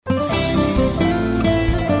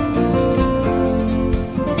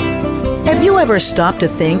ever stop to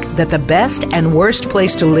think that the best and worst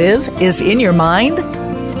place to live is in your mind?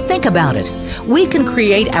 Think about it. We can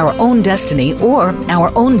create our own destiny or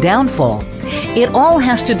our own downfall. It all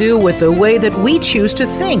has to do with the way that we choose to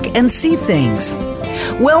think and see things.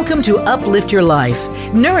 Welcome to Uplift Your Life,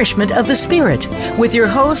 Nourishment of the Spirit, with your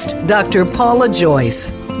host, Dr. Paula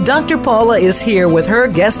Joyce. Dr. Paula is here with her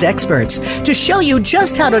guest experts to show you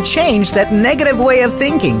just how to change that negative way of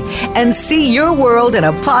thinking and see your world in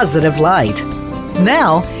a positive light.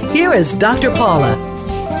 Now, here is Dr. Paula.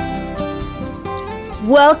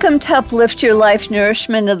 Welcome to Uplift Your Life,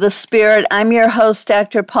 Nourishment of the Spirit. I'm your host,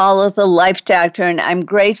 Dr. Paula, the Life Doctor, and I'm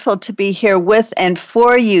grateful to be here with and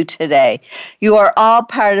for you today. You are all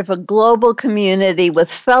part of a global community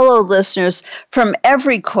with fellow listeners from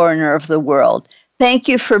every corner of the world. Thank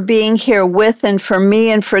you for being here with and for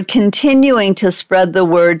me and for continuing to spread the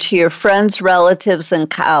word to your friends, relatives, and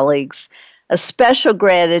colleagues. A special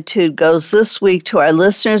gratitude goes this week to our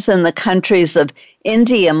listeners in the countries of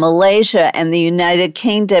India, Malaysia, and the United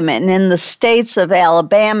Kingdom, and in the states of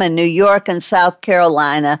Alabama, New York, and South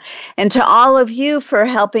Carolina, and to all of you for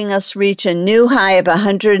helping us reach a new high of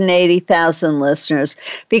 180,000 listeners.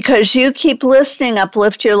 Because you keep listening,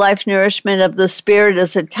 Uplift Your Life, Nourishment of the Spirit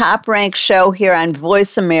is a top-ranked show here on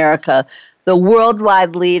Voice America, the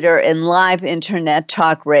worldwide leader in live internet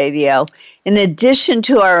talk radio. In addition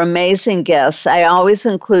to our amazing guests, I always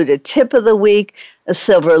include a tip of the week, a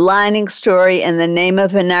silver lining story, and the name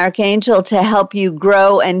of an archangel to help you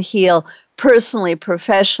grow and heal personally,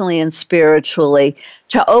 professionally, and spiritually.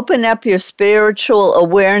 To open up your spiritual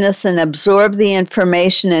awareness and absorb the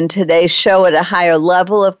information in today's show at a higher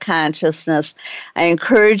level of consciousness, I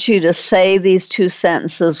encourage you to say these two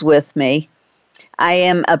sentences with me. I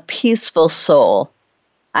am a peaceful soul.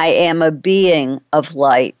 I am a being of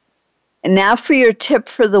light. And now for your tip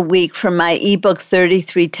for the week from my ebook,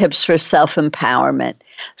 33 Tips for Self-Empowerment.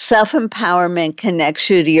 Self-empowerment connects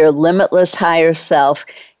you to your limitless higher self,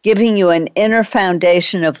 giving you an inner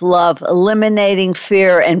foundation of love, eliminating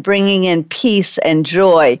fear, and bringing in peace and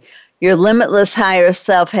joy. Your limitless higher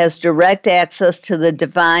self has direct access to the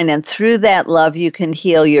divine, and through that love, you can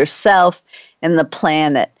heal yourself and the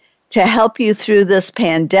planet. To help you through this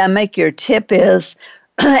pandemic, your tip is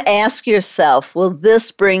ask yourself, will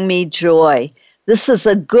this bring me joy? This is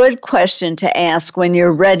a good question to ask when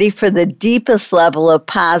you're ready for the deepest level of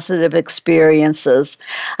positive experiences.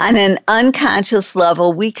 On an unconscious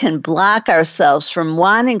level, we can block ourselves from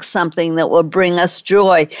wanting something that will bring us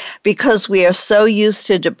joy because we are so used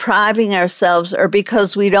to depriving ourselves or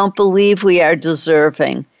because we don't believe we are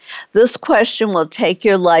deserving. This question will take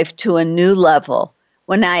your life to a new level.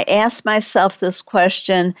 When I ask myself this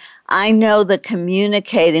question, I know that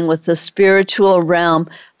communicating with the spiritual realm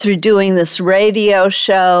through doing this radio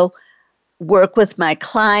show, work with my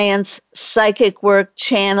clients, psychic work,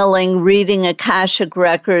 channeling, reading Akashic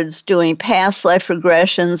records, doing past life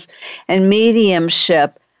regressions, and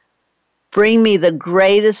mediumship bring me the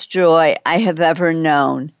greatest joy I have ever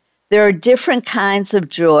known. There are different kinds of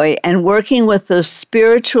joy, and working with the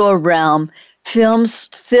spiritual realm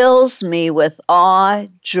fills me with awe,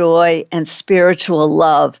 joy, and spiritual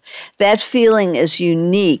love. That feeling is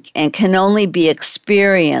unique and can only be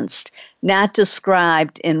experienced, not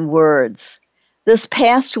described in words. This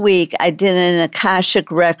past week, I did an Akashic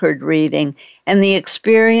record reading, and the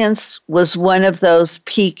experience was one of those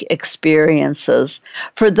peak experiences.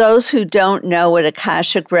 For those who don't know what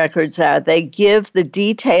Akashic records are, they give the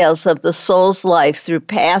details of the soul's life through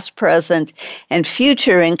past, present, and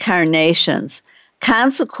future incarnations.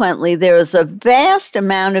 Consequently, there is a vast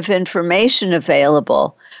amount of information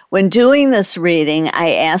available. When doing this reading,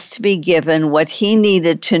 I asked to be given what he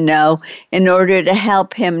needed to know in order to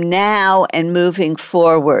help him now and moving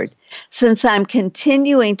forward. Since I'm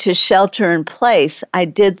continuing to shelter in place, I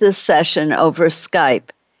did this session over Skype.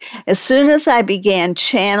 As soon as I began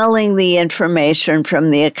channeling the information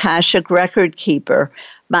from the Akashic record keeper,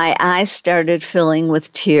 my eyes started filling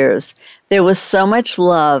with tears. There was so much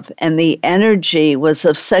love, and the energy was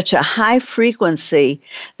of such a high frequency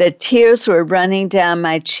that tears were running down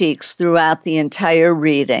my cheeks throughout the entire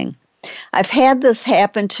reading. I've had this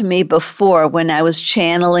happen to me before when I was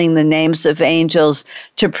channeling the names of angels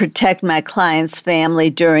to protect my client's family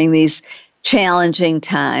during these challenging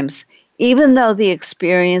times. Even though the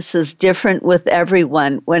experience is different with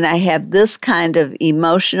everyone, when I have this kind of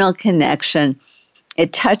emotional connection,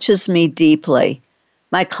 it touches me deeply.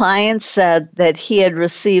 My client said that he had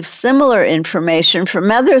received similar information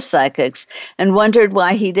from other psychics and wondered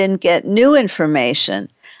why he didn't get new information.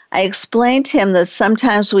 I explained to him that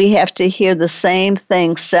sometimes we have to hear the same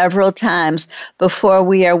thing several times before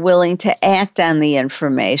we are willing to act on the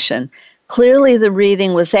information. Clearly, the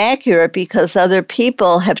reading was accurate because other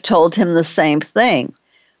people have told him the same thing.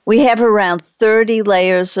 We have around 30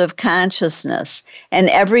 layers of consciousness, and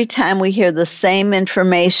every time we hear the same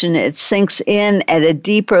information, it sinks in at a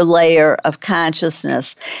deeper layer of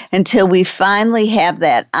consciousness until we finally have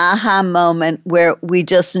that aha moment where we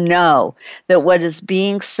just know that what is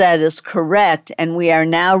being said is correct and we are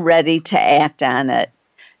now ready to act on it.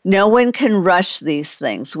 No one can rush these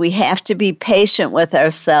things. We have to be patient with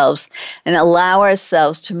ourselves and allow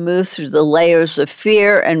ourselves to move through the layers of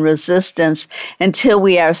fear and resistance until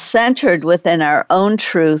we are centered within our own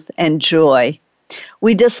truth and joy.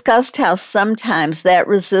 We discussed how sometimes that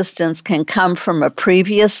resistance can come from a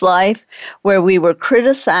previous life where we were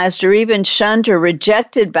criticized or even shunned or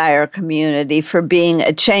rejected by our community for being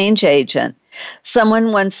a change agent.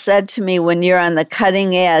 Someone once said to me, when you're on the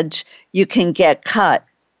cutting edge, you can get cut.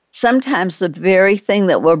 Sometimes the very thing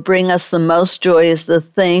that will bring us the most joy is the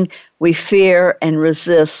thing we fear and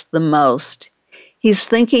resist the most. He's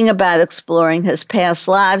thinking about exploring his past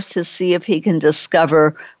lives to see if he can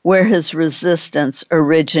discover where his resistance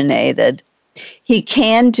originated. He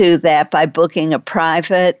can do that by booking a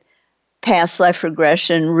private past life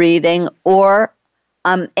regression reading,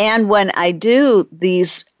 and when I do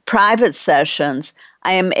these private sessions,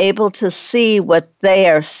 I am able to see what they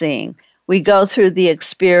are seeing. We go through the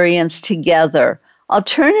experience together.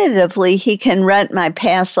 Alternatively, he can rent my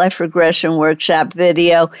past life regression workshop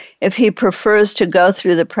video if he prefers to go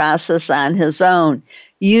through the process on his own.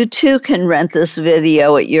 You too can rent this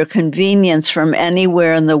video at your convenience from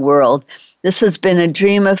anywhere in the world. This has been a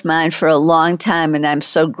dream of mine for a long time, and I'm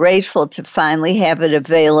so grateful to finally have it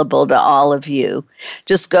available to all of you.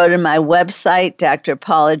 Just go to my website,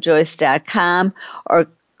 drpaulajoyce.com, or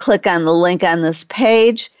click on the link on this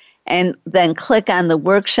page, and then click on the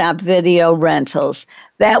workshop video rentals.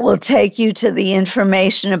 That will take you to the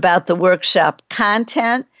information about the workshop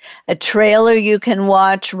content, a trailer you can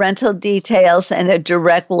watch, rental details, and a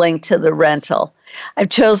direct link to the rental. I've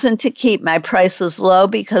chosen to keep my prices low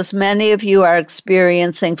because many of you are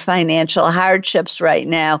experiencing financial hardships right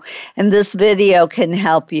now, and this video can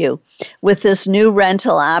help you. With this new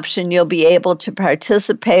rental option, you'll be able to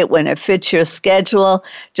participate when it fits your schedule,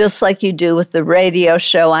 just like you do with the radio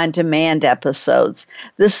show on demand episodes.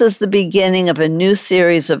 This is the beginning of a new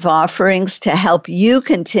series of offerings to help you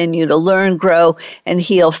continue to learn, grow, and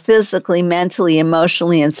heal physically, mentally,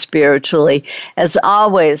 emotionally, and spiritually. As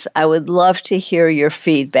always, I would love to hear your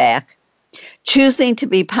feedback. Choosing to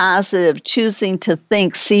be positive, choosing to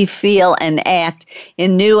think, see, feel, and act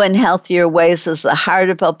in new and healthier ways is the heart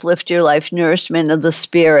of Uplift Your Life Nourishment of the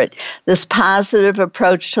Spirit. This positive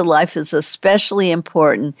approach to life is especially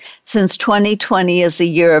important since 2020 is a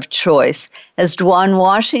year of choice. As Dwan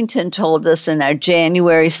Washington told us in our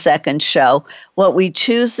January 2nd show, what we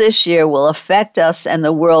choose this year will affect us and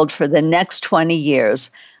the world for the next 20 years.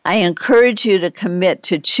 I encourage you to commit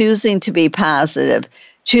to choosing to be positive,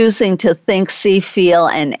 choosing to think, see, feel,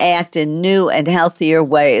 and act in new and healthier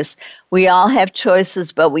ways. We all have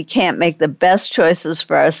choices, but we can't make the best choices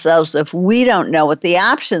for ourselves if we don't know what the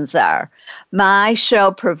options are. My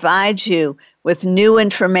show provides you with new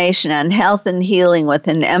information on health and healing with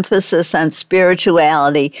an emphasis on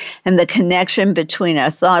spirituality and the connection between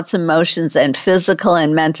our thoughts, emotions, and physical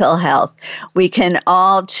and mental health. We can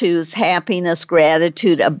all choose happiness,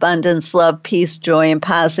 gratitude, abundance, love, peace, joy, and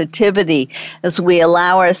positivity as we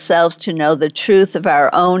allow ourselves to know the truth of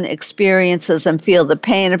our own experiences and feel the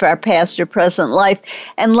pain of our past or present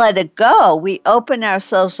life and let it go. We open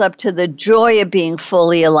ourselves up to the joy of being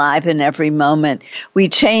fully alive in every moment. We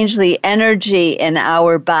change the energy in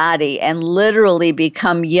our body and literally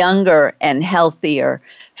become younger and healthier,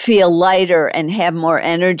 feel lighter and have more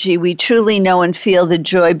energy. We truly know and feel the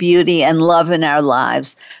joy, beauty, and love in our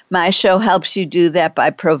lives. My show helps you do that by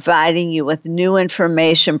providing you with new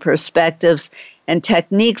information, perspectives, and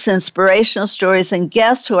techniques, inspirational stories, and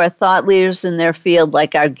guests who are thought leaders in their field,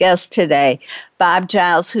 like our guest today, Bob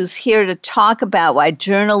Giles, who's here to talk about why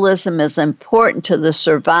journalism is important to the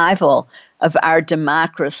survival of our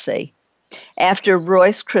democracy. After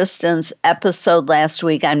Royce Kristen's episode last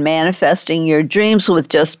week on manifesting your dreams with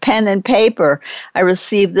just pen and paper, I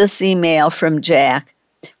received this email from Jack.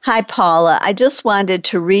 Hi, Paula. I just wanted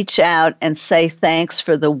to reach out and say thanks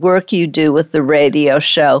for the work you do with the radio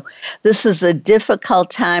show. This is a difficult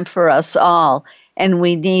time for us all, and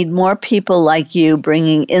we need more people like you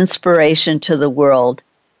bringing inspiration to the world.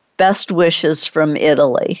 Best wishes from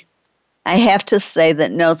Italy. I have to say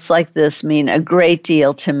that notes like this mean a great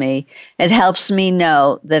deal to me. It helps me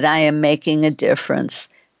know that I am making a difference.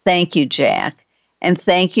 Thank you, Jack. And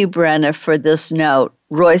thank you, Brenna, for this note.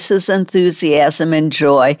 Royce's enthusiasm and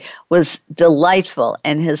joy was delightful,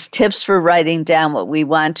 and his tips for writing down what we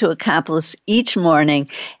want to accomplish each morning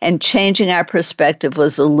and changing our perspective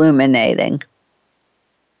was illuminating.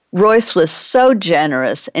 Royce was so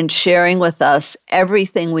generous in sharing with us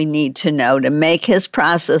everything we need to know to make his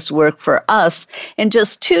process work for us in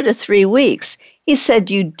just 2 to 3 weeks. He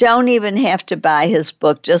said you don't even have to buy his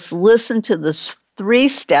book. Just listen to the 3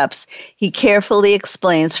 steps he carefully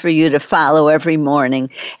explains for you to follow every morning.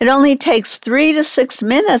 It only takes 3 to 6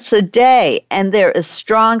 minutes a day, and there is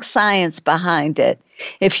strong science behind it.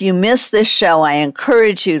 If you miss this show, I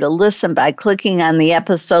encourage you to listen by clicking on the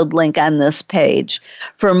episode link on this page.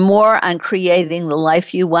 For more on creating the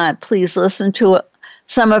life you want, please listen to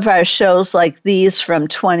some of our shows like these from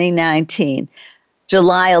 2019.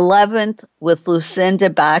 July 11th with Lucinda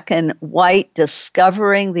Bakken-White,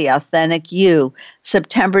 Discovering the Authentic You.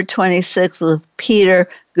 September 26th with Peter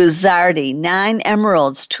Guzzardi, 9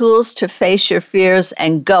 Emeralds, Tools to Face Your Fears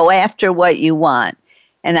and Go After What You Want.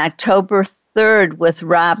 And October 3rd with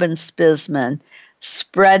Robin Spisman,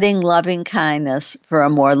 Spreading Loving Kindness for a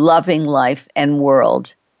More Loving Life and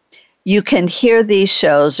World. You can hear these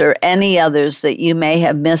shows or any others that you may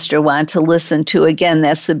have missed or want to listen to. Again,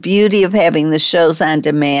 that's the beauty of having the shows on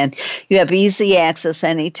demand. You have easy access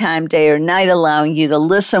anytime, day or night, allowing you to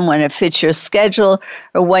listen when it fits your schedule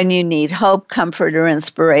or when you need hope, comfort, or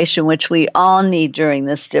inspiration, which we all need during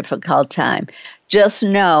this difficult time. Just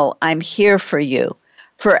know I'm here for you.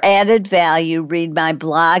 For added value, read my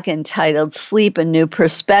blog entitled Sleep, A New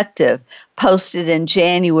Perspective, posted in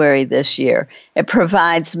January this year. It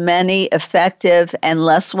provides many effective and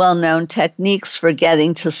less well-known techniques for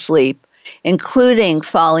getting to sleep, including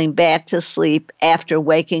falling back to sleep after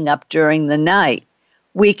waking up during the night.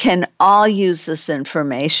 We can all use this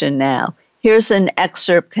information now. Here's an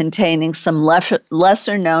excerpt containing some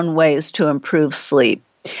lesser-known ways to improve sleep.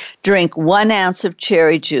 Drink 1 ounce of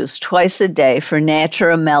cherry juice twice a day for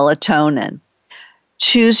natural melatonin.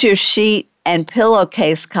 Choose your sheet and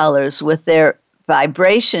pillowcase colors with their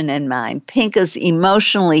vibration in mind. Pink is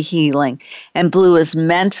emotionally healing and blue is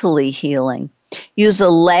mentally healing. Use a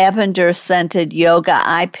lavender-scented yoga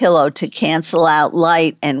eye pillow to cancel out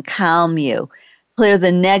light and calm you. Clear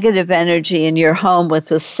the negative energy in your home with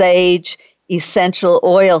the sage essential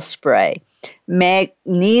oil spray.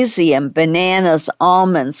 Magnesium, bananas,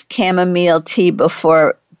 almonds, chamomile tea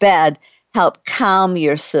before bed help calm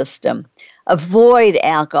your system. Avoid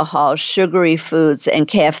alcohol, sugary foods, and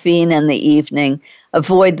caffeine in the evening.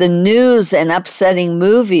 Avoid the news and upsetting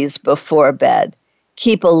movies before bed.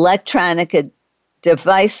 Keep electronic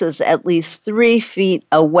devices at least 3 feet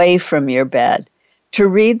away from your bed. To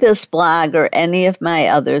read this blog or any of my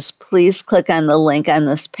others, please click on the link on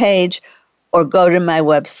this page or go to my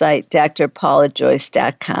website,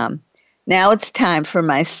 drpaulajoyce.com. Now it's time for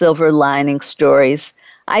my silver lining stories.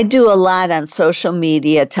 I do a lot on social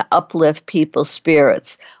media to uplift people's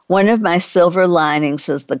spirits. One of my silver linings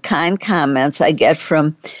is the kind comments I get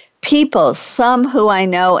from people, some who I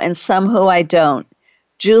know and some who I don't.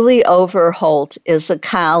 Julie Overholt is a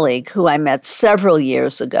colleague who I met several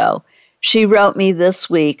years ago. She wrote me this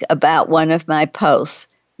week about one of my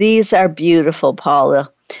posts. These are beautiful, Paula.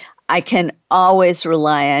 I can always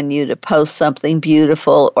rely on you to post something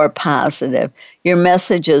beautiful or positive. Your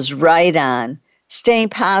message is right on. Staying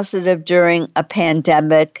positive during a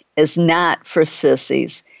pandemic is not for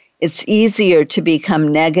sissies. It's easier to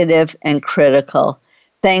become negative and critical.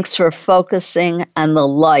 Thanks for focusing on the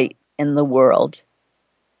light in the world.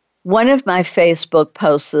 One of my Facebook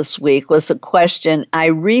posts this week was a question I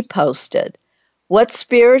reposted. What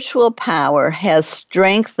spiritual power has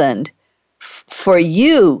strengthened for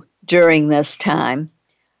you during this time?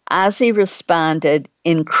 Ozzy responded,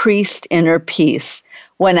 increased inner peace.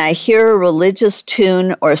 When I hear a religious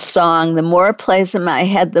tune or song, the more it plays in my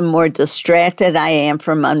head, the more distracted I am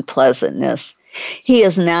from unpleasantness. He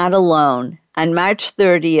is not alone. On March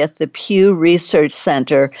 30th, the Pew Research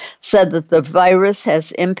Center said that the virus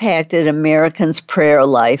has impacted Americans' prayer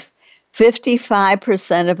life.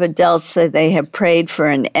 55% of adults say they have prayed for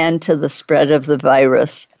an end to the spread of the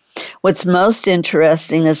virus. What's most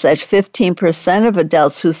interesting is that 15% of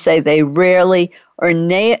adults who say they rarely or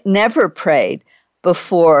never prayed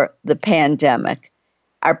before the pandemic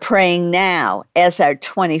are praying now, as are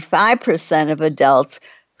 25% of adults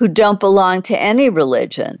who don't belong to any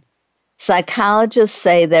religion. Psychologists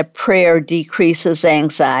say that prayer decreases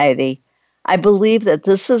anxiety. I believe that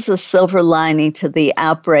this is a silver lining to the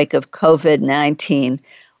outbreak of COVID-19.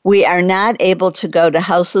 We are not able to go to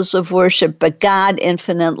houses of worship, but God,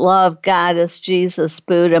 infinite love, Goddess, Jesus,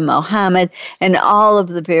 Buddha, Mohammed, and all of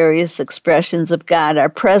the various expressions of God are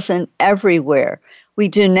present everywhere. We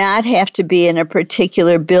do not have to be in a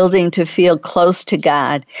particular building to feel close to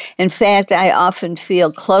God. In fact, I often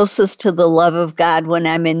feel closest to the love of God when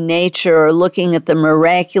I'm in nature or looking at the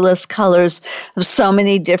miraculous colors of so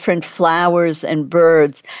many different flowers and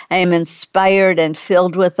birds. I am inspired and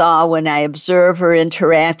filled with awe when I observe or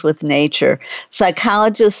interact with nature.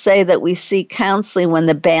 Psychologists say that we seek counseling when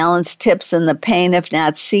the balance tips and the pain of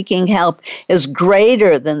not seeking help is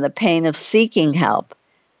greater than the pain of seeking help.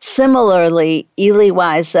 Similarly, Elie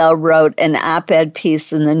Wiesel wrote an op-ed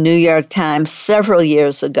piece in the New York Times several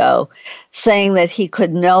years ago saying that he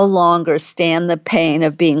could no longer stand the pain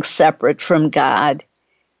of being separate from God.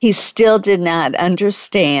 He still did not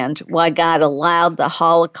understand why God allowed the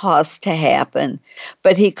Holocaust to happen,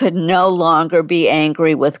 but he could no longer be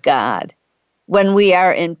angry with God. When we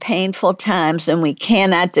are in painful times and we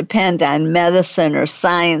cannot depend on medicine or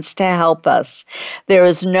science to help us, there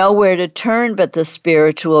is nowhere to turn but the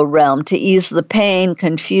spiritual realm to ease the pain,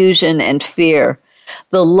 confusion, and fear.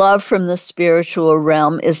 The love from the spiritual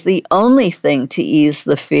realm is the only thing to ease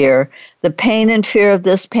the fear. The pain and fear of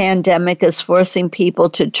this pandemic is forcing people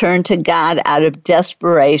to turn to God out of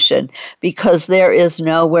desperation because there is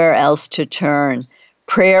nowhere else to turn.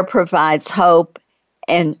 Prayer provides hope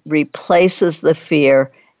and replaces the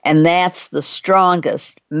fear, and that's the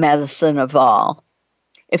strongest medicine of all.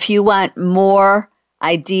 If you want more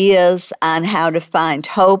ideas on how to find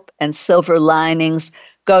hope and silver linings,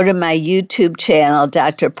 go to my YouTube channel,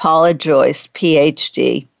 Dr. Paula Joyce,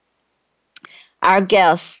 PhD. Our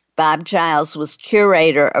guest, Bob Giles, was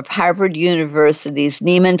curator of Harvard University's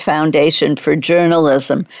Nieman Foundation for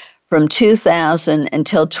Journalism from 2000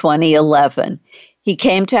 until 2011. He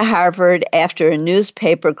came to Harvard after a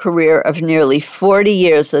newspaper career of nearly 40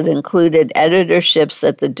 years that included editorships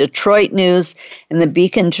at the Detroit News and the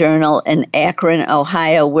Beacon Journal in Akron,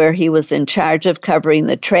 Ohio, where he was in charge of covering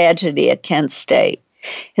the tragedy at Kent State.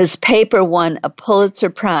 His paper won a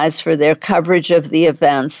Pulitzer Prize for their coverage of the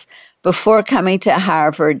events. Before coming to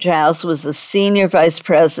Harvard, Giles was the senior vice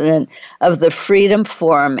president of the Freedom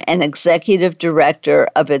Forum and executive director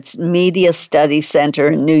of its Media Study Center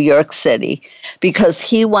in New York City because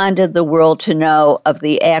he wanted the world to know of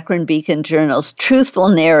the Akron Beacon Journal's truthful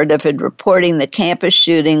narrative in reporting the campus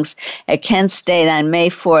shootings at Kent State on May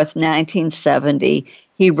 4th, 1970.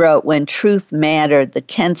 He wrote, "When Truth Mattered, the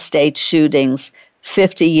Kent State shootings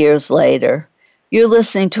 50 years later." You're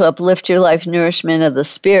listening to Uplift Your Life, Nourishment of the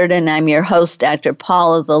Spirit, and I'm your host, Dr.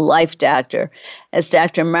 Paula, the Life Doctor. As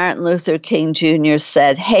Dr. Martin Luther King Jr.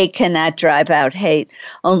 said, hate cannot drive out hate.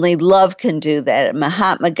 Only love can do that. And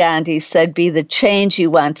Mahatma Gandhi said, be the change you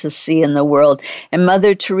want to see in the world. And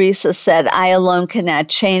Mother Teresa said, I alone cannot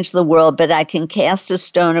change the world, but I can cast a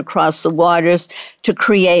stone across the waters to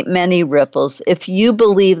create many ripples. If you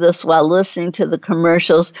believe this while listening to the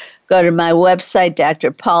commercials, go to my website,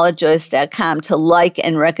 drpaulajoyce.com, to like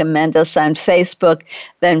and recommend us on Facebook,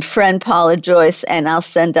 then friend Paula Joyce, and I'll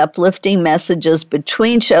send uplifting messages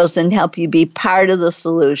between shows and help you be part of the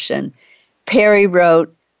solution. Perry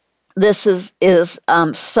wrote, this is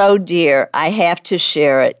so dear, I have to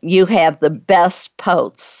share it. You have the best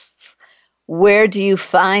posts. Where do you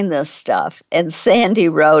find this stuff? And Sandy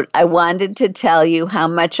wrote, I wanted to tell you how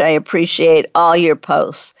much I appreciate all your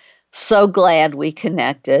posts. So glad we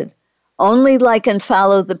connected. Only like and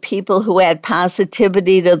follow the people who add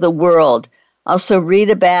positivity to the world. Also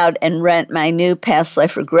read about and rent my new past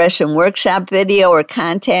life regression workshop video or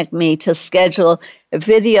contact me to schedule a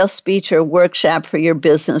video speech or workshop for your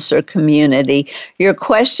business or community. Your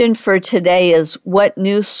question for today is, what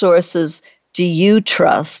news sources do you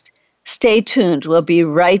trust? Stay tuned. We'll be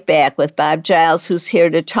right back with Bob Giles, who's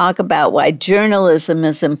here to talk about why journalism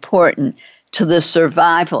is important to the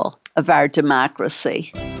survival of our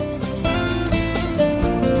democracy.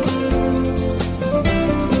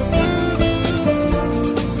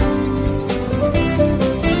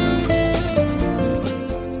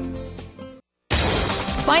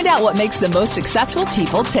 Find out what makes the most successful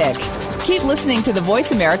people tick. Keep listening to the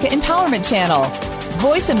Voice America Empowerment Channel.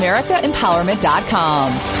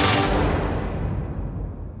 VoiceAmericaEmpowerment.com.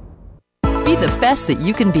 Be the best that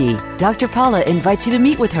you can be. Dr. Paula invites you to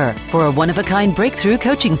meet with her for a one-of-a-kind breakthrough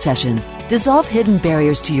coaching session. Dissolve hidden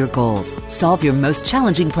barriers to your goals, solve your most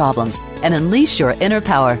challenging problems, and unleash your inner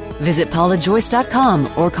power. Visit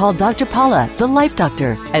paulajoyce.com or call Dr. Paula, the Life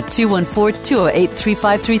Doctor, at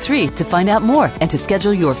 214-208-3533 to find out more and to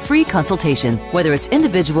schedule your free consultation. Whether it's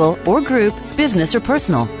individual or group, business or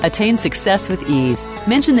personal, attain success with ease.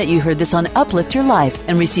 Mention that you heard this on Uplift Your Life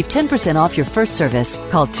and receive 10% off your first service.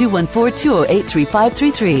 Call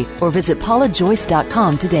 214-208-3533 or visit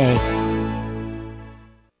paulajoyce.com today.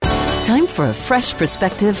 Time for a fresh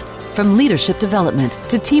perspective. From leadership development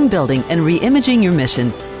to team building and re-imaging your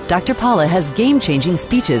mission, Dr. Paula has game-changing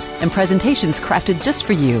speeches and presentations crafted just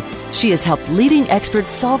for you. She has helped leading experts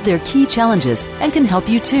solve their key challenges and can help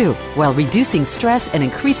you too, while reducing stress and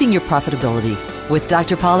increasing your profitability. With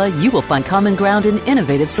Dr. Paula, you will find common ground and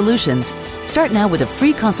innovative solutions. Start now with a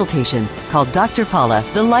free consultation. Call Dr. Paula,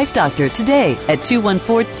 the Life Doctor, today at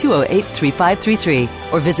 214-208-3533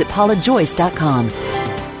 or visit paulajoyce.com.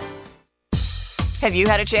 Have you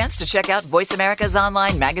had a chance to check out Voice America's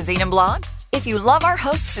online magazine and blog? If you love our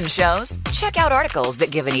hosts and shows, check out articles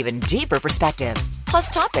that give an even deeper perspective,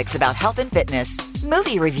 plus topics about health and fitness,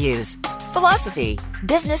 movie reviews, philosophy,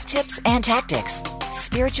 business tips and tactics,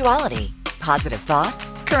 spirituality, positive thought,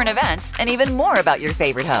 current events, and even more about your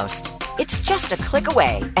favorite host. It's just a click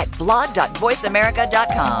away at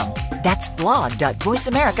blog.voiceamerica.com. That's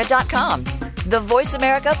blog.voiceamerica.com. The Voice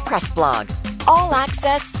America Press Blog. All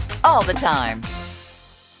access, all the time.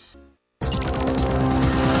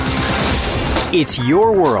 It's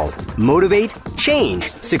your world. Motivate, change,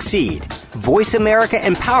 succeed.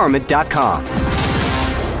 VoiceAmericaEmpowerment.com.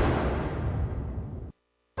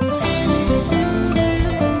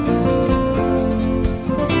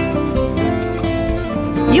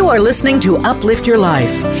 You are listening to Uplift Your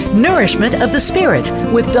Life, Nourishment of the Spirit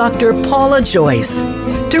with Dr. Paula Joyce.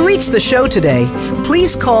 To reach the show today,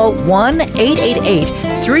 please call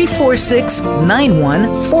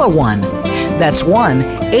 1-888-346-9141. That's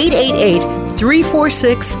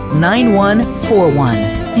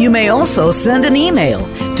 1-888-346-9141. You may also send an email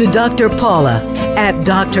to Dr. Paula at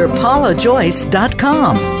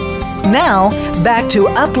drpaulajoyce.com. Now, back to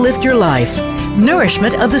Uplift Your Life,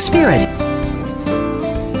 Nourishment of the Spirit.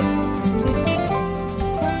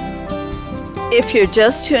 If you're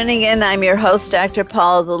just tuning in, I'm your host, Dr.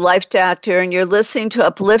 Paula, the Life Doctor, and you're listening to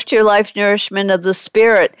Uplift Your Life, Nourishment of the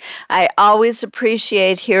Spirit. I always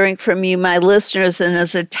appreciate hearing from you, my listeners, and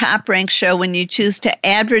as a top-ranked show, when you choose to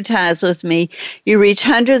advertise with me, you reach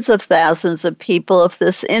hundreds of thousands of people. If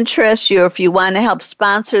this interests you, or if you want to help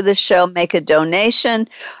sponsor the show, make a donation,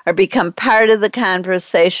 or become part of the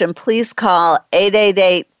conversation, please call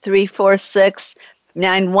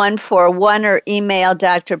 888-346-9141 or email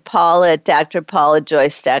Dr. Paula at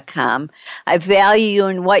drpaulajoyce.com. I value you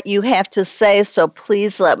and what you have to say, so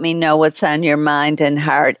please let me know what's on your mind and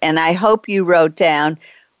heart. And I hope you wrote down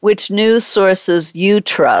which news sources you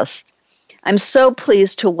trust. I'm so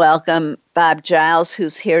pleased to welcome Bob Giles,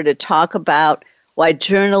 who's here to talk about why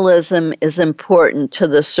journalism is important to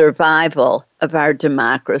the survival of our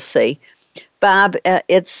democracy. Bob,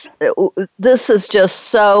 this is just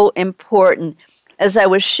so important. As I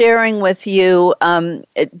was sharing with you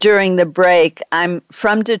during the break, I'm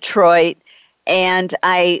from Detroit, and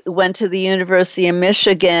I went to the University of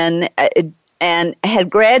Michigan and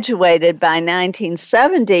had graduated by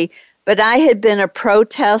 1970, but I had been a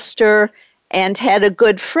protester and had a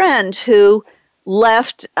good friend who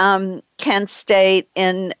left Kent State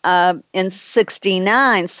in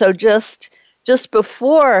 '69, so just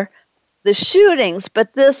before the shootings,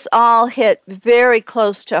 but this all hit very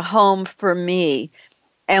close to home for me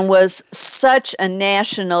and was such a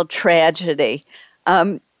national tragedy.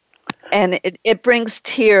 And it brings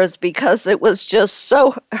tears because it was just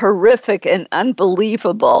so horrific and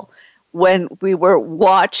unbelievable when we were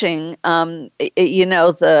watching, the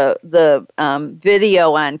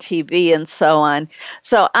video on TV and so on.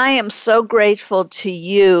 So I am so grateful to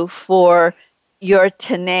you for your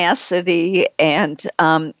tenacity and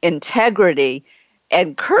integrity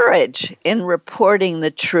and courage in reporting the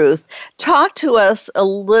truth. Talk to us a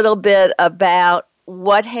little bit about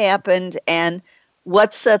what happened and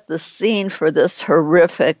what set the scene for this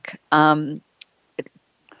horrific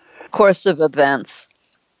course of events.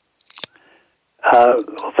 Well,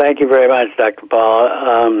 thank you very much, Dr.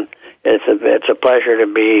 Paul. It's a pleasure to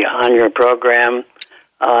be on your program.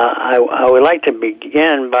 I would like to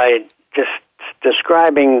begin by just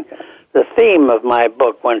describing the theme of my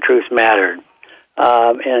book, When Truth Mattered.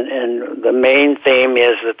 And the main theme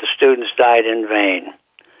is that the students died in vain.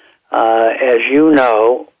 As you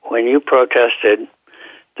know, when you protested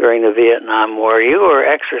during the Vietnam War, you were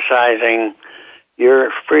exercising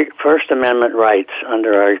your First Amendment rights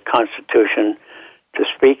under our Constitution to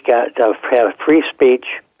speak out, to have free speech,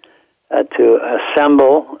 to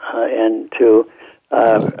assemble, and to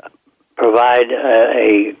provide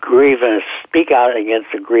a grievance, speak out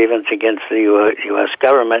against a grievance against the U.S.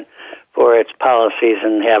 government for its policies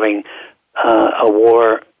in having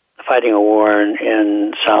fighting a war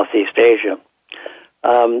in Southeast Asia.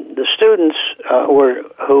 The students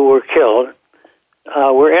who were killed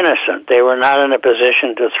were innocent. They were not in a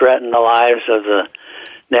position to threaten the lives of the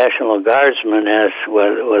National Guardsmen as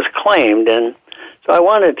was claimed. And so I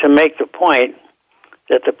wanted to make the point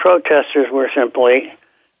that the protesters were simply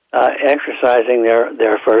exercising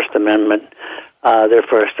their First Amendment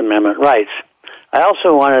rights. I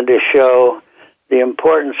also wanted to show the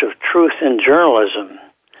importance of truth in journalism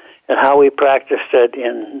and how we practiced it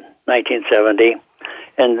in 1970,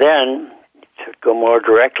 and then, to go more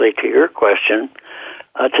directly to your question,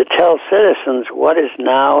 to tell citizens what is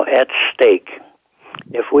now at stake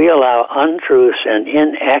if we allow untruths and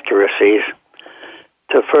inaccuracies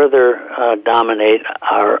to further dominate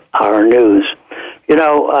our news. You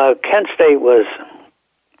know, Kent State was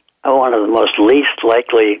one of the most least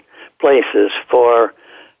likely places for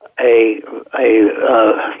a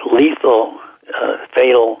lethal,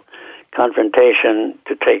 fatal confrontation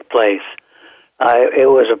to take place. It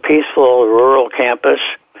was a peaceful rural campus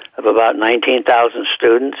of about 19,000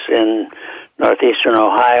 students in northeastern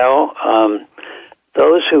Ohio.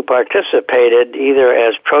 Those who participated either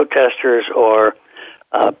as protesters or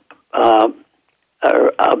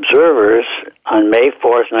observers on May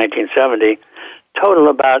 4th, 1970, total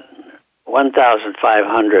about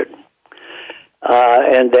 1,500.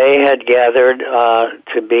 And they had gathered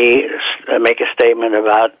to make a statement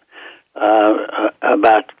about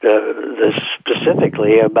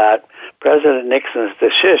specifically about President Nixon's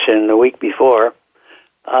decision the week before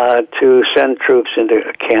to send troops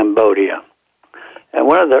into Cambodia. And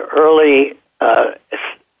one of the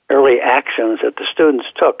early actions that the students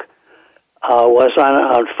took was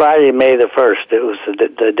on Friday, May the 1st. It was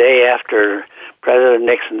the day after President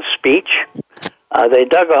Nixon's speech. They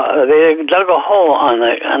dug a hole on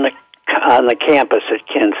the campus at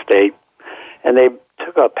Kent State, and they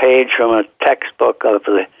took a page from a textbook of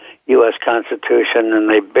the U.S. Constitution and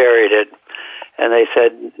they buried it. And they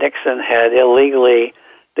said Nixon had illegally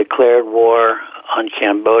declared war on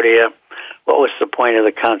Cambodia. What was the point of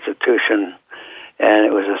the Constitution? And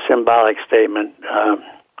it was a symbolic statement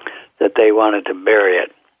that they wanted to bury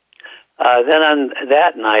it. Then on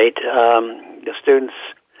that night, the students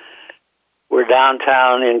were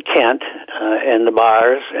downtown in Kent in the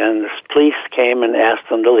bars, and the police came and asked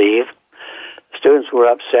them to leave. Students were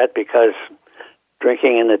upset because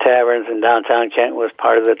drinking in the taverns in downtown Kent was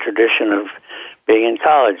part of the tradition of being in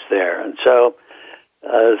college there. And so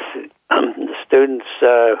the students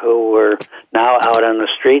who were now out on the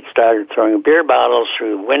street started throwing beer bottles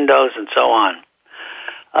through windows and so on.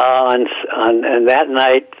 And that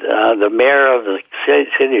night, the mayor of the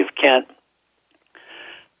city of Kent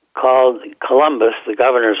called Columbus, the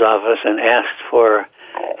governor's office, and asked for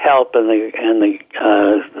help, and the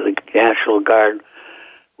National Guard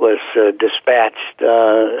was dispatched.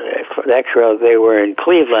 Actually, they were in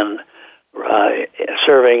Cleveland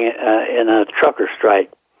serving in a trucker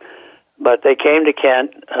strike. But they came to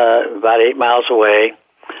Kent, about 8 miles away,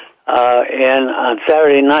 and on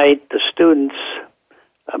Saturday night, the students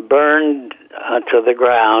burned to the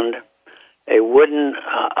ground a wooden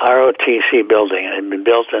ROTC building. It had been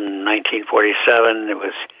built in 1947. It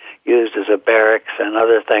was used as a barracks and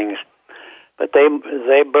other things, but they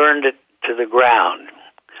burned it to the ground.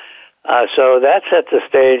 So that set the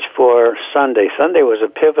stage for Sunday. Sunday was a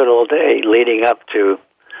pivotal day leading up to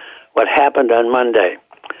what happened on Monday.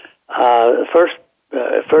 The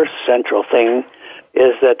first central thing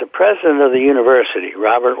is that the president of the university,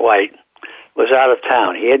 Robert White, was out of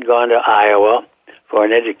town. He had gone to Iowa for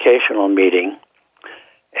an educational meeting,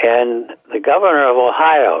 and the governor of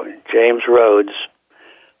Ohio, James Rhodes,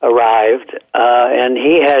 arrived, and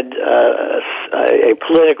he had a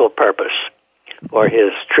political purpose for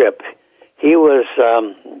his trip. He was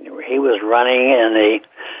running in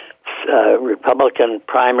a Republican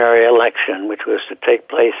primary election, which was to take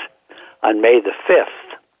place on May the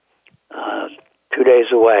 5th, 2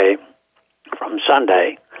 days away from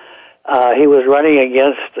Sunday. He was running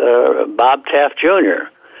against Bob Taft Jr.,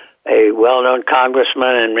 a well-known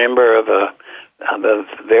congressman and member of a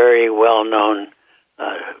very well-known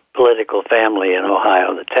political family in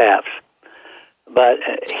Ohio, the Tafts. But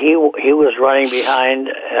he was running behind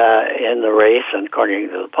in the race, according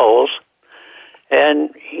to the polls,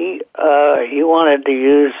 and he wanted to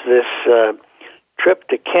use this trip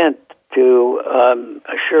to Kent to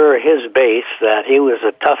assure his base that he was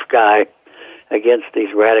a tough guy against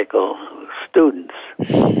these radical students.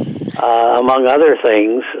 Among other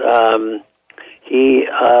things, he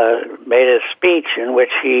made a speech in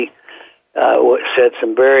which he said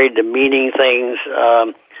some very demeaning things.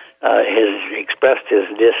 Expressed his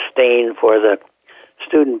disdain for the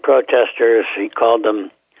student protesters. He called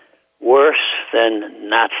them worse than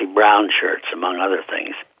Nazi brown shirts, among other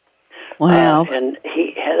things. Wow. And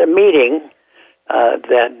he had a meeting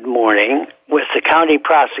that morning with the county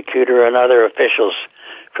prosecutor and other officials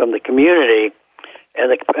from the community,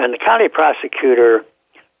 and the county prosecutor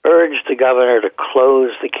urged the governor to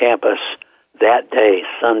close the campus that day,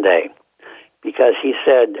 Sunday, because he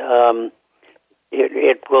said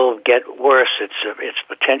it will get worse. It's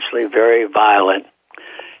potentially very violent.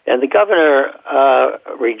 And the governor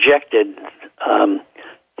rejected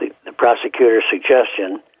the prosecutor's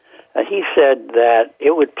suggestion. He said that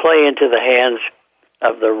it would play into the hands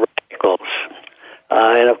of the radicals.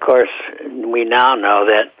 And of course, we now know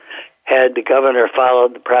that had the governor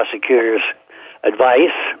followed the prosecutor's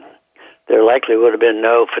advice, there likely would have been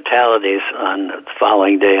no fatalities on the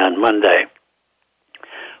following day, on Monday.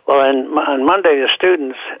 Well, on Monday, the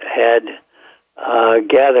students had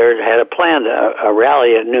had a planned a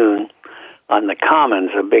rally at noon on the Commons,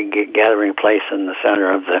 a big gathering place in the center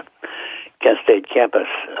of the Kent State campus.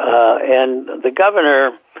 And the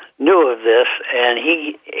governor knew of this, and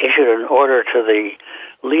he issued an order to the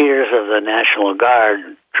leaders of the National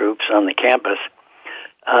Guard troops on the campus.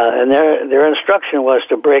 And their instruction was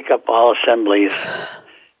to break up all assemblies,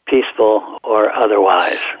 peaceful or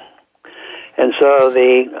otherwise. And so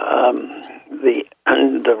the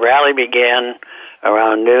rally began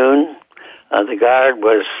around noon. The guard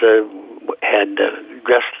had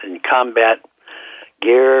dressed in combat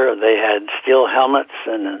gear. They had steel helmets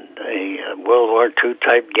and a World War II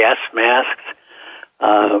type gas masks,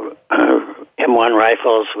 M1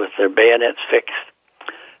 rifles with their bayonets fixed.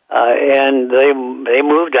 And they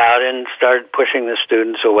moved out and started pushing the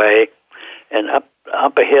students away and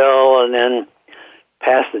up a hill, and then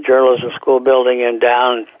past the journalism school building and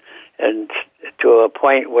down, and to a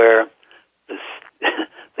point where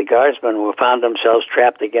the guardsmen found themselves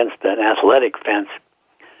trapped against an athletic fence.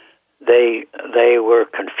 They were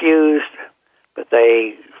confused, but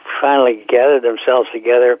they finally gathered themselves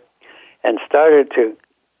together and started to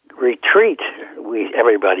retreat.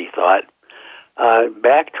 Everybody thought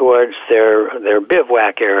back towards their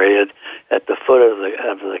bivouac area at the foot of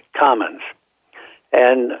the Commons.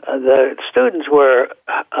 And the students were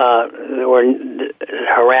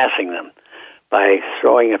harassing them by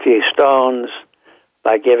throwing a few stones,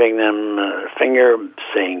 by giving them a finger,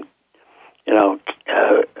 saying,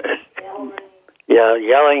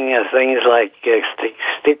 yelling things like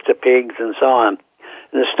 "stick to pigs" and so on.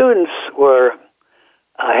 And the students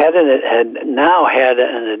had now had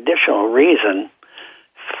an additional reason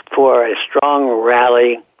for a strong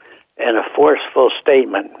rally and a forceful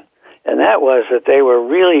statement. And that was that they were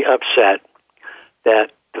really upset to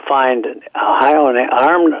find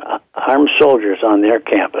armed soldiers on their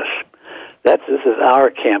campus. This is our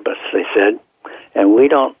campus, they said, and we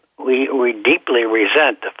deeply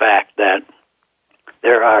resent the fact that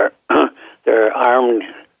there are armed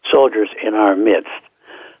soldiers in our midst.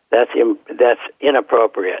 That's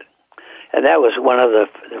inappropriate, and that was one of the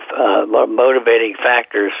motivating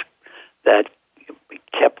factors that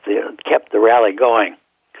kept the rally going.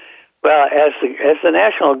 Well, as the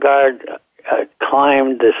National Guard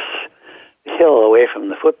climbed this hill away from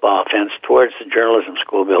the football fence towards the journalism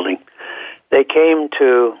school building, they came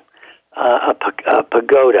to a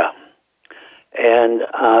pagoda. And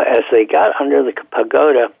as they got under the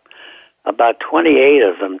pagoda, about 28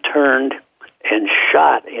 of them turned and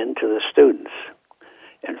shot into the students.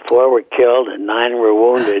 And 4 were killed and 9 were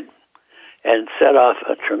wounded, and set off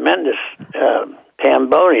a tremendous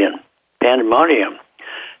pandemonium.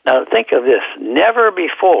 Now think of this. Never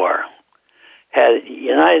before had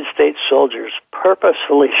United States soldiers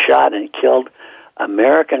purposefully shot and killed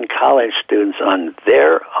American college students on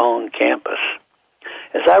their own campus.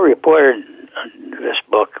 As I reported this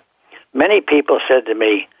book, many people said to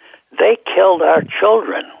me, "They killed our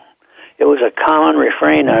children." It was a common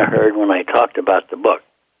refrain I heard when I talked about the book.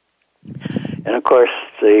 And of course,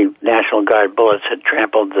 the National Guard bullets had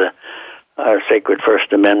trampled our sacred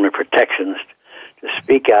First Amendment protections to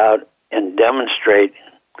speak out and demonstrate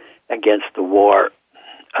against the war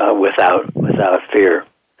without fear.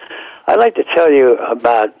 I'd like to tell you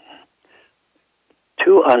about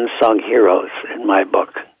 2 unsung heroes in my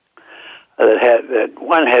book. That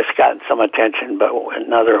one has gotten some attention, but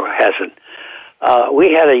another hasn't.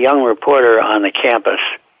 We had a young reporter on the campus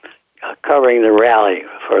covering the rally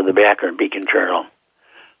for the Akron Beacon Journal.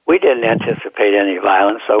 We didn't anticipate any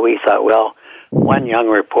violence, so we thought, well, one young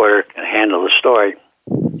reporter can handle the story.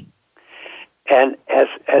 And as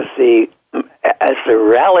the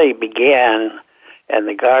rally began and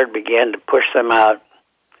the guard began to push them out,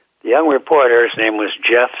 the young reporter, his name was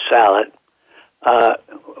Jeff Sallet,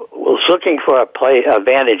 was looking for a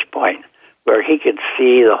vantage point where he could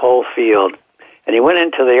see the whole field. And he went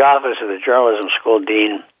into the office of the journalism school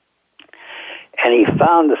dean, and he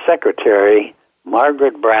found the secretary,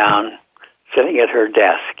 Margaret Brown, sitting at her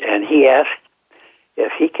desk. And he asked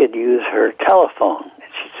if he could use her telephone.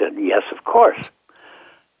 And she said, yes, of course.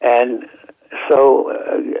 And so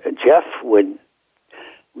Jeff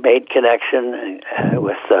made connection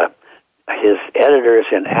with his editors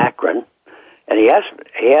in Akron, and he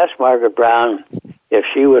asked Margaret Brown if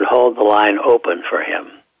she would hold the line open for him.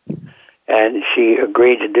 And she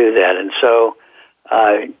agreed to do that. And so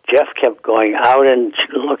Jeff kept going out and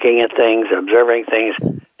looking at things, observing things,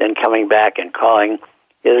 then coming back and calling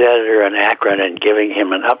his editor in Akron and giving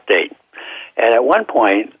him an update. And at one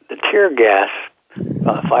point, the tear gas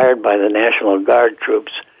fired by the National Guard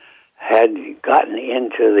troops had gotten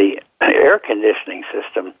into the air conditioning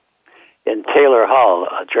system in Taylor Hall,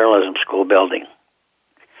 a journalism school building.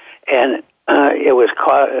 And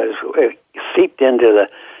it seeped into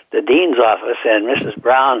the dean's office, and Mrs.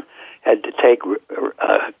 Brown had to take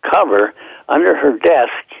cover under her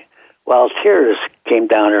desk while tears came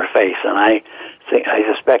down her face. And I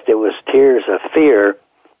suspect it was tears of fear,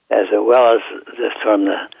 as well as just from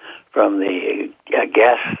the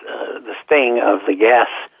gas, the sting of the gas,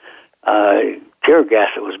 tear gas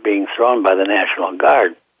that was being thrown by the National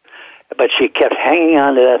Guard. But she kept hanging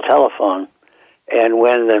on to that telephone, and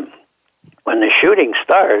when the shooting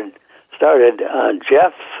started,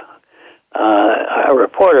 Jeff, a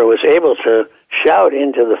reporter, was able to shout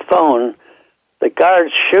into the phone, the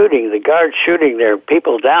guards shooting, there are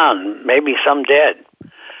people down, maybe some dead.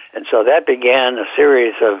 And so that began a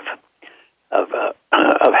series of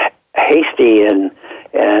hasty and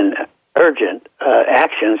urgent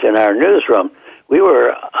actions in our newsroom. We were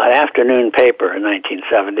an afternoon paper in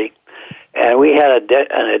 1970, and we had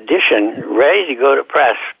an edition ready to go to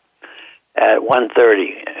press at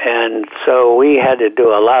 1:30, and so we had to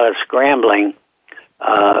do a lot of scrambling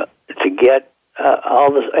to get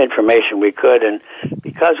all the information we could. And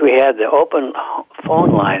because we had the open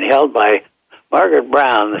phone line held by Margaret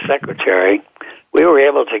Brown, the secretary, we were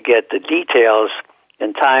able to get the details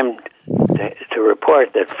in time to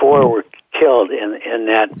report that 4 were killed in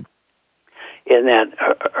that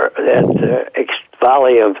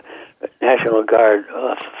volley of National Guard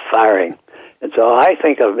firing. And so I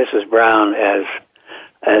think of Mrs. Brown as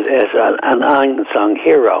an unsung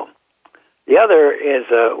hero. The other is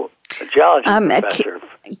a geology professor.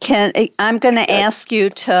 I'm going to ask you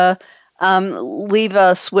to leave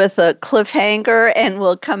us with a cliffhanger, and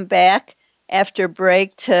we'll come back after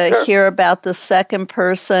break to hear about the second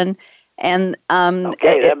person. And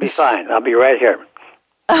okay, that'd be fine. I'll be right here.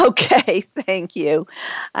 Okay, thank you.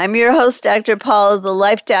 I'm your host, Dr. Paula, the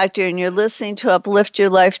Life Doctor, and you're listening to Uplift Your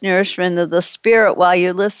Life Nourishment of the Spirit. While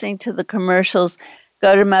you're listening to the commercials,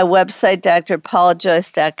 go to my website,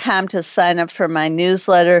 drpaulajoyce.com, to sign up for my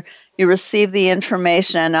newsletter. You receive the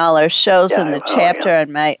information on all our shows in the chapter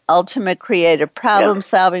on my ultimate creative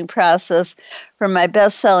problem-solving process from my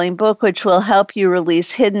best-selling book, which will help you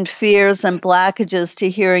release hidden fears and blockages to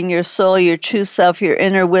hearing your soul, your true self, your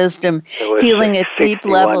inner wisdom, healing at deep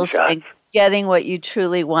levels, and getting what you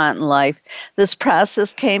truly want in life. This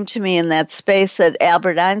process came to me in that space that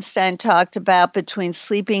Albert Einstein talked about between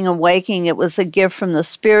sleeping and waking. It was a gift from the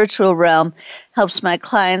spiritual realm, helps my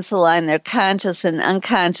clients align their conscious and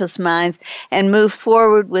unconscious minds and move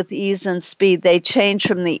forward with ease and speed. They change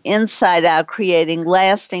from the inside out, creating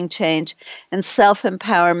lasting change and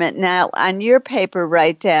self-empowerment. Now, on your paper,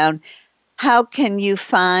 write down, how can you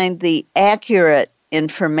find the accurate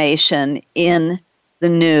information in the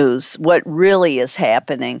news, what really is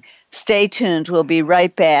happening? Stay tuned. We'll be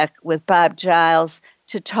right back with Bob Giles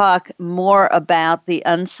to talk more about the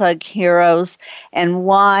unsung heroes and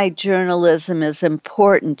why journalism is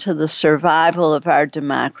important to the survival of our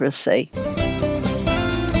democracy.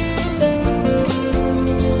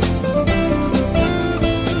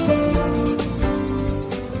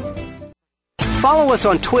 Follow us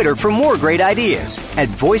on Twitter for more great ideas at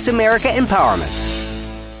Voice America Empowerment.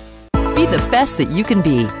 Be the best that you can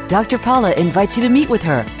be. Dr. Paula invites you to meet with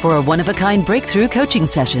her for a one-of-a-kind breakthrough coaching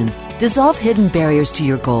session. Dissolve hidden barriers to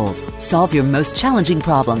your goals, solve your most challenging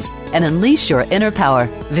problems, and unleash your inner power.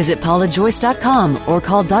 Visit paulajoyce.com or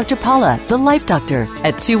call Dr. Paula, the Life Doctor,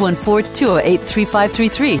 at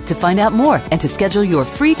 214-208-3533 to find out more and to schedule your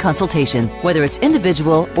free consultation. Whether it's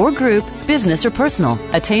individual or group, business or personal,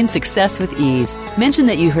 attain success with ease. Mention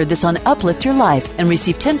that you heard this on Uplift Your Life and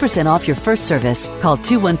receive 10% off your first service. Call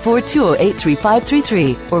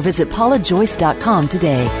 214-208-3533 or visit paulajoyce.com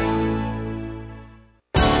today.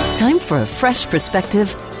 Time for a fresh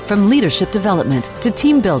perspective. From leadership development to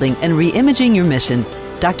team building and re-imaging your mission,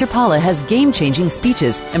 Dr. Paula has game-changing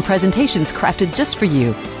speeches and presentations crafted just for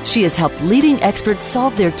you. She has helped leading experts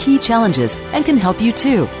solve their key challenges and can help you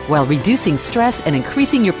too, while reducing stress and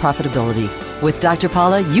increasing your profitability. With Dr.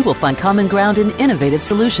 Paula, you will find common ground in innovative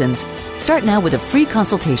solutions. Start now with a free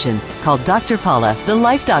consultation. Call Dr. Paula, the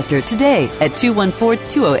Life Doctor, today at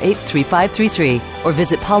 214-208-3533 or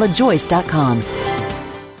visit paulajoyce.com.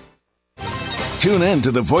 Tune in to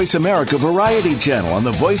the Voice America Variety channel on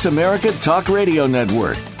the Voice America Talk Radio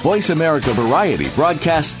Network. Voice America Variety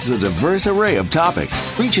broadcasts a diverse array of topics,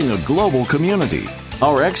 reaching a global community.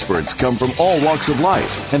 Our experts come from all walks of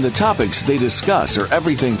life, and the topics they discuss are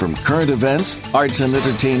everything from current events, arts and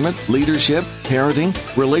entertainment, leadership, parenting,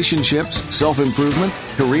 relationships, self-improvement,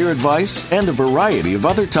 career advice, and a variety of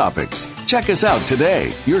other topics. Check us out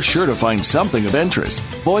today. You're sure to find something of interest.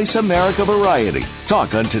 Voice America Variety.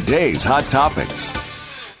 Talk on today's hot topics.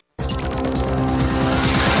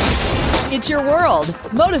 It's your world.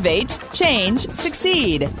 Motivate, change,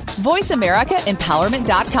 succeed.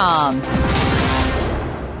 VoiceAmericaEmpowerment.com.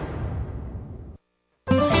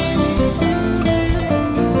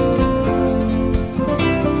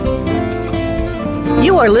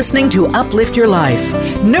 You are listening to Uplift Your Life,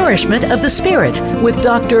 Nourishment of the Spirit with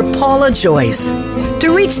Dr. Paula Joyce.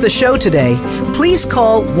 To reach the show today, please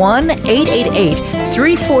call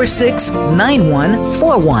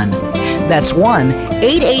 1-888-346-9141. That's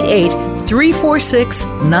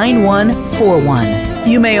 1-888-346-9141.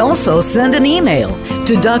 You may also send an email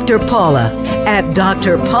to Dr. Paula at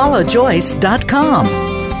drpaulajoyce.com.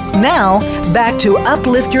 Now, back to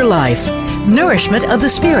Uplift Your Life, Nourishment of the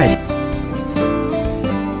Spirit.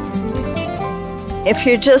 If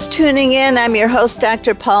you're just tuning in, I'm your host,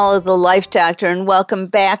 Dr. Paula, the Life Doctor, and welcome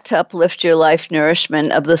back to Uplift Your Life,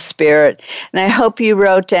 Nourishment of the Spirit. And I hope you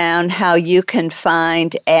wrote down how you can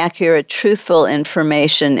find accurate, truthful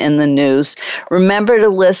information in the news. Remember to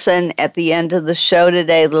listen at the end of the show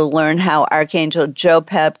today to learn how Archangel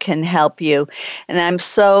Jopep can help you. And I'm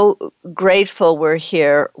so grateful we're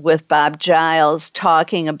here with Bob Giles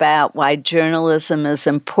talking about why journalism is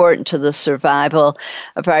important to the survival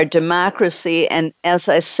of our democracy. And as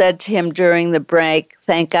I said to him during the break,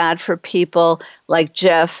 thank God for people like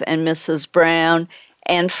Jeff and Mrs. Brown,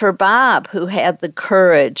 and for Bob, who had the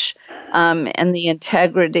courage and the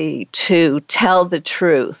integrity to tell the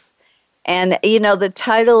truth. And, you know, the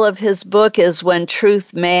title of his book is When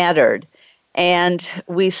Truth Mattered. And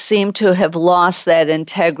we seem to have lost that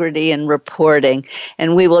integrity in reporting.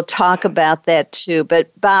 And we will talk about that too.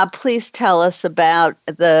 But Bob, please tell us about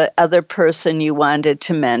the other person you wanted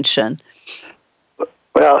to mention.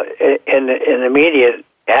 Well, in the immediate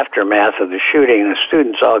aftermath of the shooting, the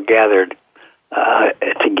students all gathered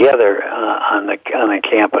together on the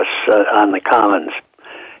campus, on the Commons.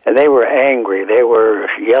 And they were angry. They were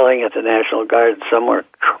yelling at the National Guard. Some were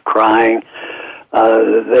crying.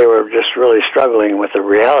 They were just really struggling with the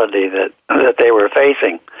reality that they were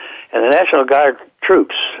facing. And the National Guard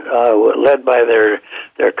troops, led by their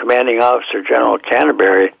commanding officer, General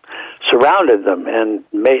Canterbury, surrounded them and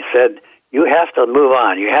said, "You have to move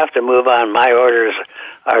on. You have to move on. My orders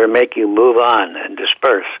are to make you move on and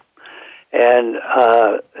disperse." And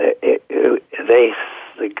the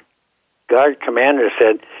Guard commander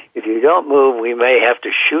said, "If you don't move, we may have to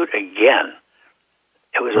shoot again."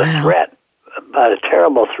 It was a threat, about a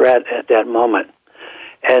terrible threat at that moment.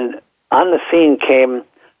 And on the scene came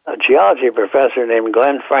a geology professor named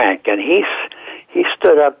Glenn Frank, and he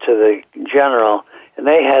stood up to the general, and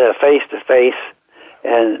they had a face-to-face.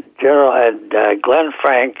 And Glenn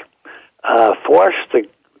Frank forced the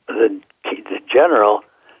general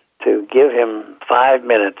to give him 5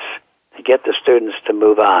 minutes to get the students to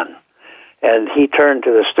move on. And he turned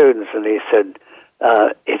to the students and he said,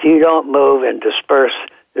 "If you don't move and disperse,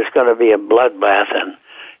 there's going to be a bloodbath, and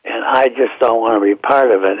I just don't want to be part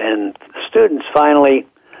of it." And the students finally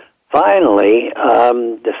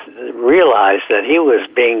realized that he was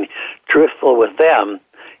being truthful with them,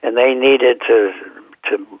 and they needed to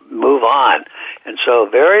move on. And so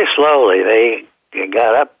very slowly they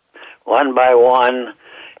got up one by one,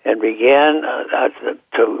 and began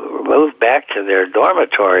to move back to their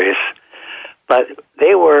dormitories. But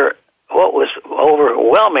what was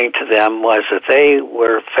overwhelming to them was that they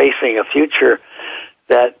were facing a future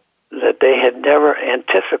that they had never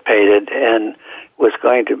anticipated and was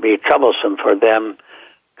going to be troublesome for them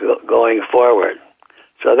going forward.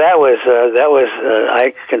 So that was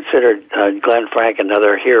I considered Glenn Frank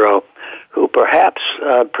another hero who perhaps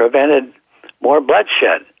prevented more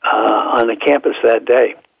bloodshed on the campus that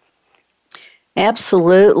day.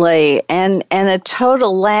 Absolutely, and a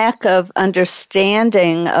total lack of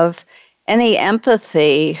understanding of any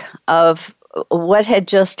empathy of what had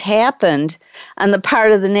just happened on the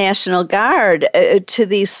part of the National Guard to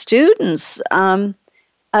these students.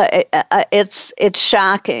 It's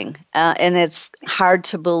shocking, and it's hard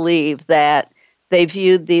to believe that they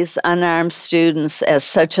viewed these unarmed students as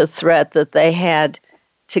such a threat that they had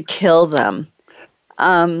to kill them,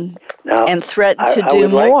 and threatened to do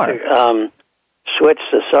more. Like to, switch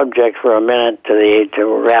the subject for a minute to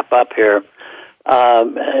wrap up here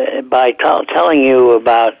by telling you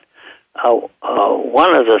about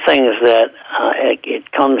one of the things that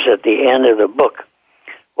it comes at the end of the book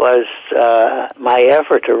was my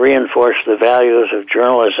effort to reinforce the values of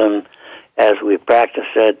journalism as we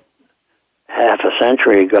practiced it half a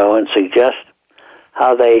century ago, and suggest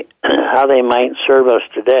how they might serve us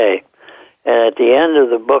today. And at the end of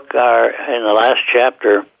the book, in the last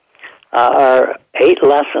chapter, are 8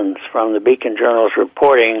 lessons from the Beacon Journal's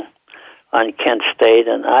reporting on Kent State,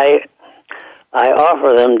 and I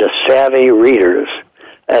offer them to savvy readers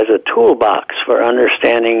as a toolbox for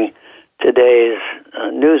understanding today's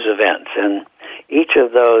news events. And each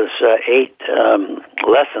of those 8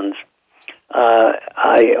 lessons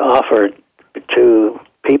I offer to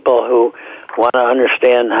people who want to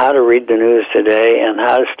understand how to read the news today and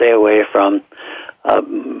how to stay away from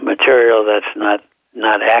material that's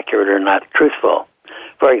not accurate or not truthful.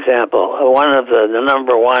 For example, one of the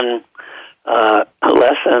number one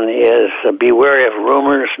lesson is be wary of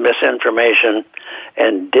rumors, misinformation,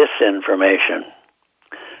 and disinformation.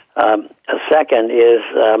 A second is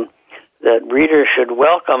that readers should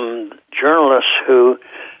welcome journalists who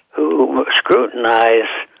scrutinize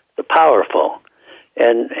the powerful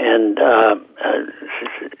and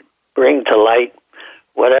bring to light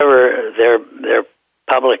whatever their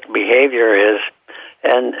public behavior is,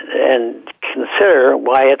 and consider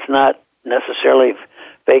why it's not necessarily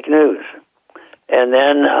fake news. And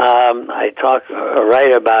then I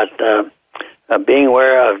write about being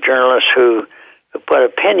aware of journalists who put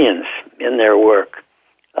opinions in their work.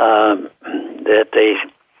 That they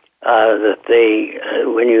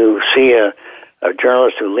when you see a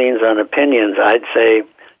journalist who leans on opinions, I'd say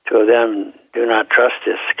to them, do not trust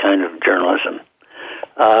this kind of journalism.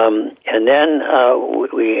 And then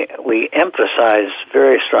we emphasize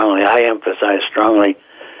very strongly, I emphasize strongly,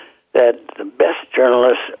 that the best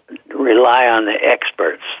journalists rely on the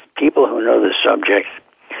experts, people who know the subject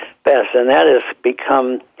best, and that has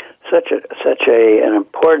become such an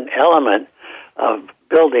important element of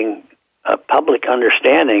building a public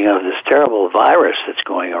understanding of this terrible virus that's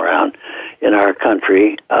going around in our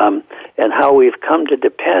country, and how we've come to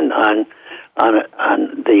depend on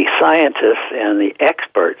the scientists and the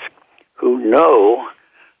experts who know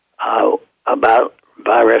about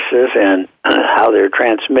viruses and how they're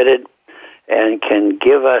transmitted and can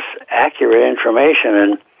give us accurate information.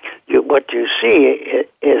 And what you see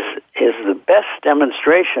is the best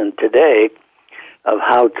demonstration today of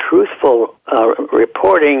how truthful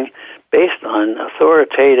reporting based on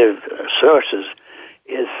authoritative sources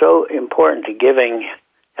is so important to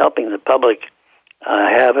helping the public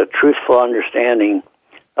have a truthful understanding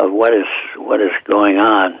of what is going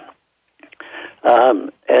on.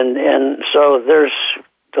 And so those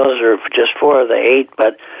are just 4 of the 8,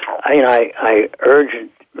 but I urge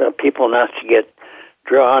people not to get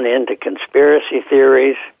drawn into conspiracy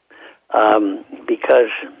theories, because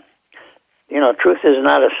truth is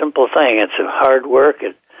not a simple thing. It's a hard work.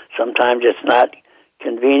 Sometimes it's not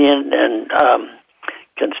convenient, and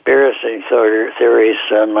conspiracy theories,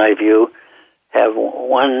 in my view, have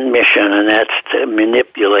one mission, and that's to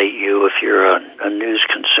manipulate you if you're a news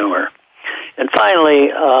consumer. And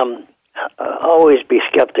finally, always be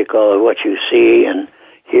skeptical of what you see and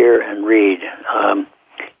hear and read.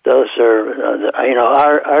 Those are,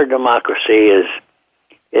 our democracy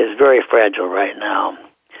is very fragile right now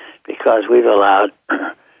because we've allowed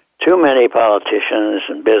too many politicians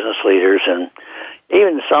and business leaders, and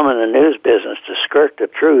even some in the news business, to skirt the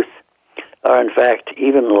truth, or in fact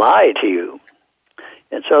even lie to you.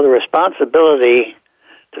 And so the responsibility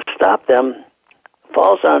to stop them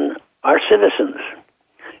falls on our citizens.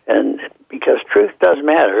 And because truth does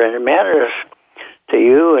matter, and it matters to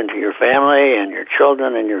you and to your family and your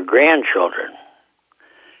children and your grandchildren.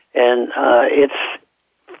 And it's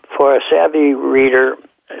for a savvy reader,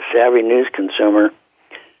 a savvy news consumer,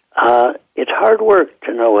 it's hard work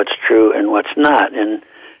to know what's true and what's not. And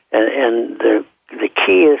the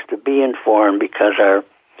key is to be informed, because our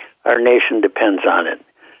nation depends on it.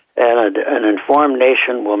 And an informed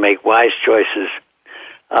nation will make wise choices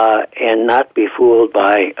and not be fooled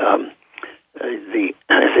by the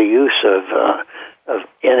use of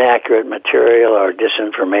inaccurate material or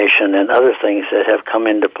disinformation and other things that have come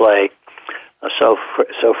into play so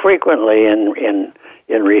frequently in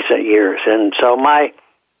recent years. And so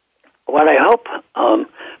what I hope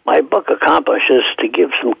my book accomplishes to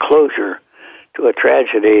give some closure to a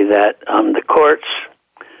tragedy that the courts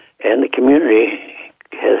and the community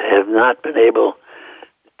have not been able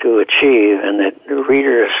to achieve, and that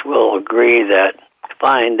readers will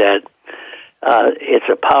find that it's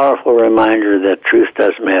a powerful reminder that truth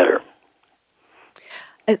does matter.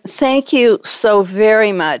 Thank you so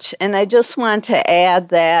very much. And I just want to add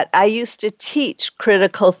that I used to teach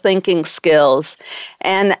critical thinking skills,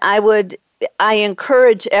 and I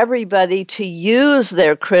encourage everybody to use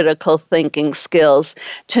their critical thinking skills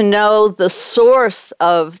to know the source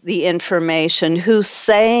of the information, who's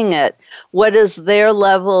saying it, what is their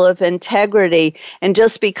level of integrity. And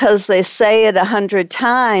just because they say it 100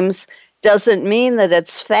 times doesn't mean that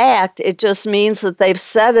it's fact. It just means that they've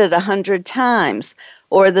said it 100 times,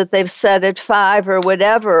 or that they've said it 5 or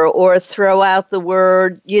whatever, or throw out the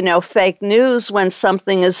word, fake news when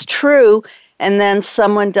something is true, and then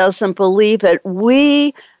someone doesn't believe it.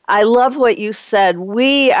 I love what you said.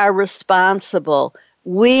 We are responsible.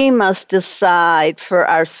 We must decide for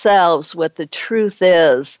ourselves what the truth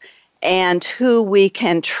is and who we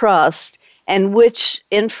can trust and which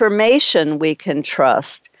information we can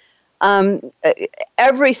trust.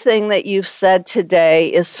 Everything that you've said today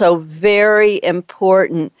is so very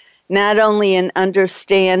important, not only in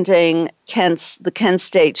understanding the Kent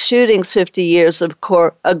State shootings 50 years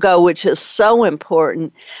ago, which is so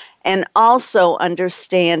important, and also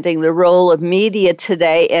understanding the role of media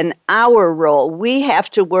today and our role. We have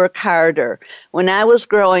to work harder. When I was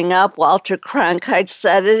growing up, Walter Cronkite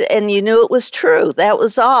said it, and you knew it was true. That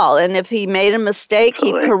was all. And if he made a mistake,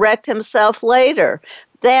 he'd correct himself later.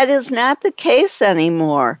 That is not the case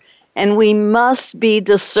anymore. And we must be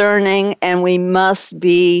discerning, and we must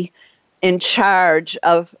be in charge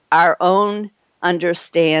of our own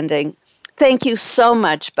understanding. Thank you so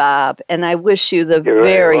much, Bob, and I wish you the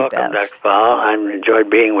very welcome, best. Dr. Paul. I enjoyed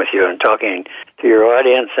being with you and talking to your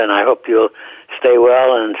audience, and I hope you'll stay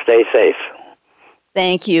well and stay safe.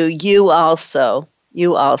 Thank you. You also.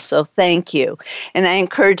 Thank you. And I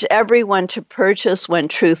encourage everyone to purchase When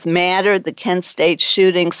Truth Mattered, the Kent State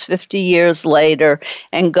shootings 50 years later,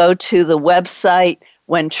 and go to the website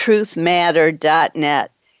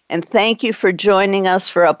whentruthmattered.net. And thank you for joining us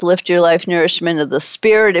for Uplift Your Life Nourishment of the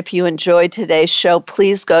Spirit. If you enjoyed today's show,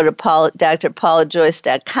 please go to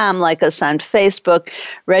drpaulajoyce.com, like us on Facebook,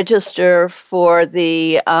 register for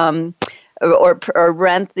the or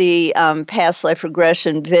rent the past life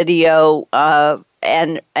regression video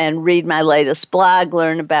and read my latest blog,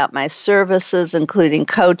 learn about my services, including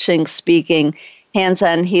coaching, speaking,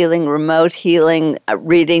 hands-on healing, remote healing,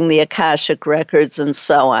 reading the Akashic records, and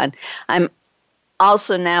so on. I'm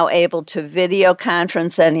also now able to video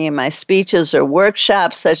conference any of my speeches or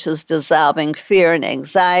workshops, such as dissolving fear and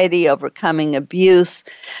anxiety, overcoming abuse,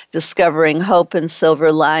 discovering hope and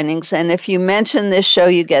silver linings. And if you mention this show,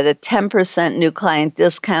 you get a 10% new client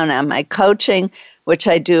discount on my coaching, which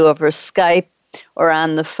I do over Skype or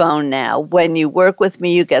on the phone now. When you work with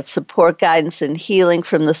me, you get support, guidance, and healing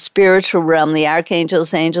from the spiritual realm. The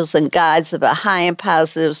archangels, angels, and guides of a high and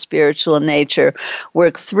positive spiritual nature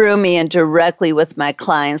work through me and directly with my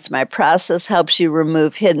clients. My process helps you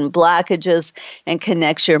remove hidden blockages and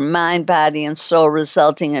connects your mind, body, and soul,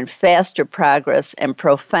 resulting in faster progress and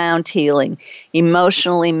profound healing,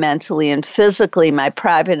 emotionally, mentally, and physically. My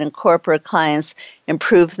private and corporate clients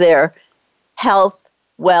improve their health,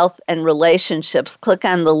 wealth, and relationships. Click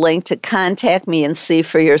on the link to contact me and see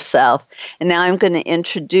for yourself. And now I'm going to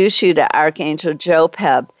introduce you to Archangel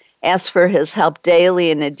Jopeb. Ask for his help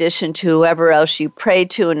daily in addition to whoever else you pray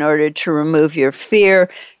to in order to remove your fear.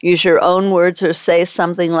 Use your own words or say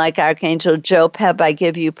something like, Archangel Jopeb, I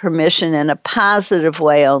give you permission in a positive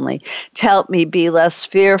way only to help me be less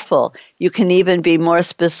fearful. You can even be more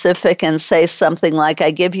specific and say something like,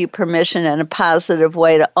 I give you permission in a positive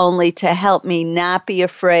way to help me not be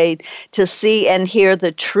afraid, to see and hear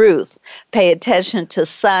the truth. Pay attention to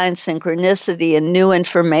signs, synchronicity, and new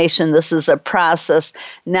information. This is a process,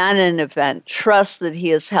 not not an event. Trust that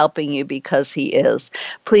he is helping you because he is.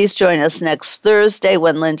 Please join us next Thursday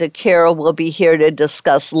when Linda Carroll will be here to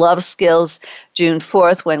discuss love skills. June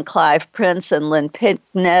 4th when Clive Prince and Lynn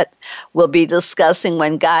Picknett will be discussing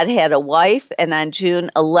When God Had a Wife. And on June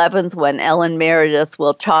 11th when Ellen Meredith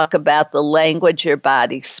will talk about the language your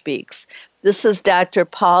body speaks. This is Dr.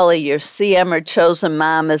 Paula, your CM or chosen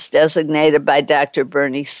mom as designated by Dr.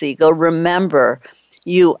 Bernie Siegel. Remember,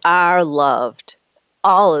 you are loved.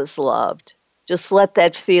 All is loved. Just let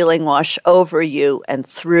that feeling wash over you and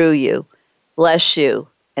through you. Bless you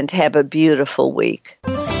and have a beautiful week.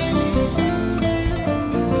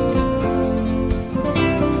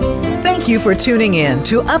 Thank you for tuning in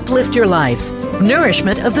to Uplift Your Life,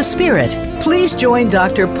 Nourishment of the Spirit. Please join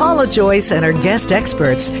Dr. Paula Joyce and her guest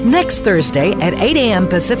experts next Thursday at 8 a.m.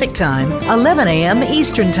 Pacific Time, 11 a.m.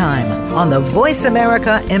 Eastern Time on the Voice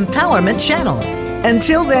America Empowerment Channel.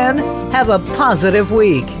 Until then, have a positive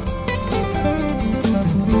week.